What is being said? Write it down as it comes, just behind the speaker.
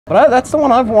But that's the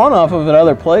one I've won off of at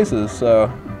other places, so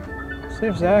let's see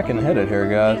if Zach can hit it here,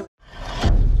 guys.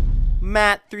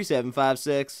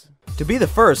 Matt3756. To be the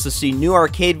first to see new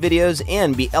arcade videos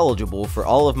and be eligible for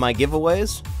all of my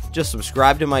giveaways, just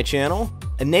subscribe to my channel,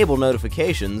 enable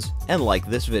notifications, and like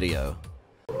this video.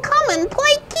 Come and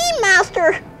play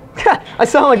Keymaster! I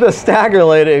sound like the Stagger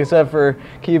Lady except for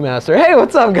Keymaster. Hey,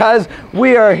 what's up, guys?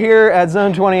 We are here at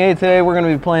Zone 28 today. We're going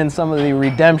to be playing some of the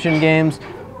redemption games.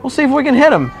 We'll see if we can hit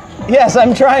them. Yes,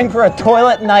 I'm trying for a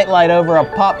toilet nightlight over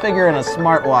a pop figure and a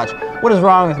smartwatch. What is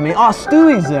wrong with me? Oh,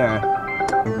 Stewie's there.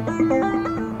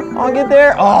 I'll get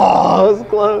there. Oh, that was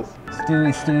close.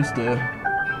 Stewie, Stew.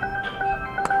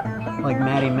 Like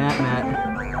Matty, Matt.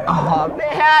 Oh,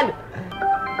 man!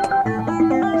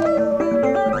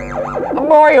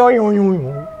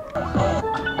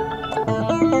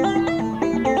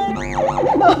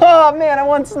 Oh, man, I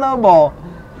won Snowball.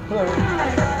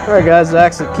 Alright, guys,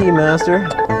 Zach's a Keymaster.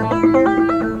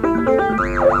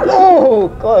 Oh,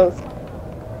 close.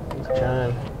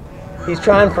 He's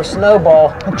trying for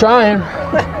Snowball. I'm trying.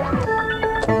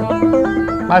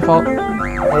 My fault.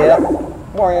 Yep.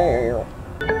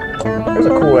 There's a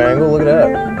cool angle, look at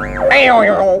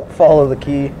that. Follow the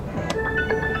key.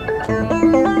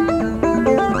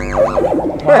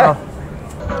 Wow.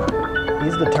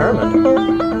 He's determined.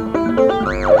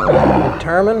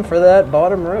 Determined for that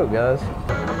bottom row, guys.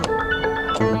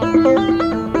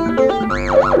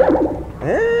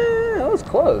 That was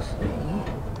close.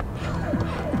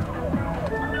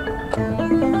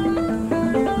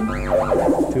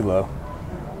 Too low.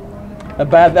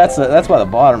 That's why the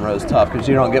bottom row is tough, because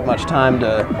you don't get much time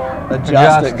to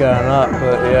adjust it going up.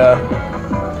 But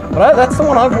yeah, but that's the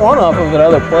one I've won off of at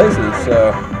other places.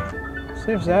 So let's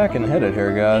see if Zach can hit it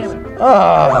here, guys.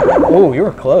 Oh, you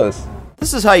were close.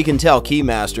 This is how you can tell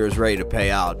Keymaster is ready to pay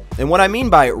out. And what I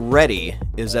mean by ready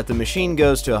is that the machine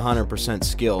goes to 100%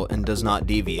 skill and does not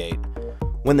deviate.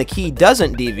 When the key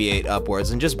doesn't deviate upwards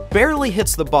and just barely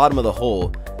hits the bottom of the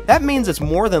hole, that means it's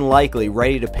more than likely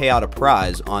ready to pay out a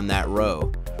prize on that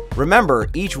row. Remember,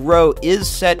 each row is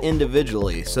set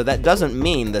individually, so that doesn't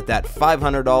mean that that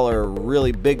 $500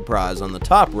 really big prize on the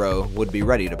top row would be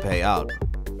ready to pay out.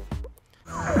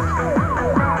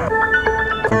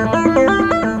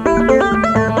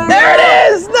 There it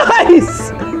is! Nice!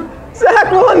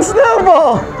 Zach won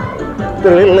Snowball!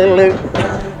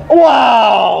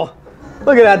 Wow!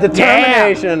 Look at that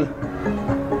determination.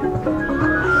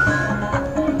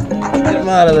 Get him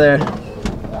out of there.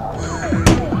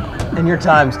 And your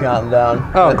time's counting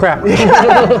down. Oh, crap. Let's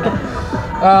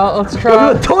try.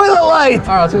 Go for the toilet light!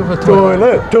 Alright, let's go for the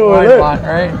toilet. Toilet.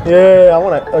 Right? Yeah, I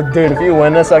want to. Dude, if you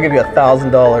win this, I'll give you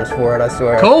 $1,000 for it, I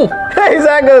swear. Cool. Hey,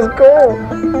 Zach goes cool.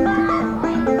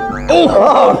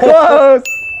 Oh, close.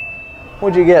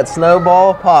 What'd you get?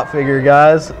 Snowball, pop figure,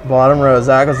 guys. Bottom row.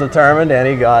 Zach was determined, and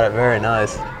he got it. Very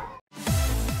nice.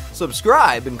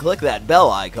 Subscribe and click that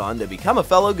bell icon to become a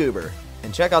fellow goober.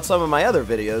 And check out some of my other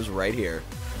videos right here.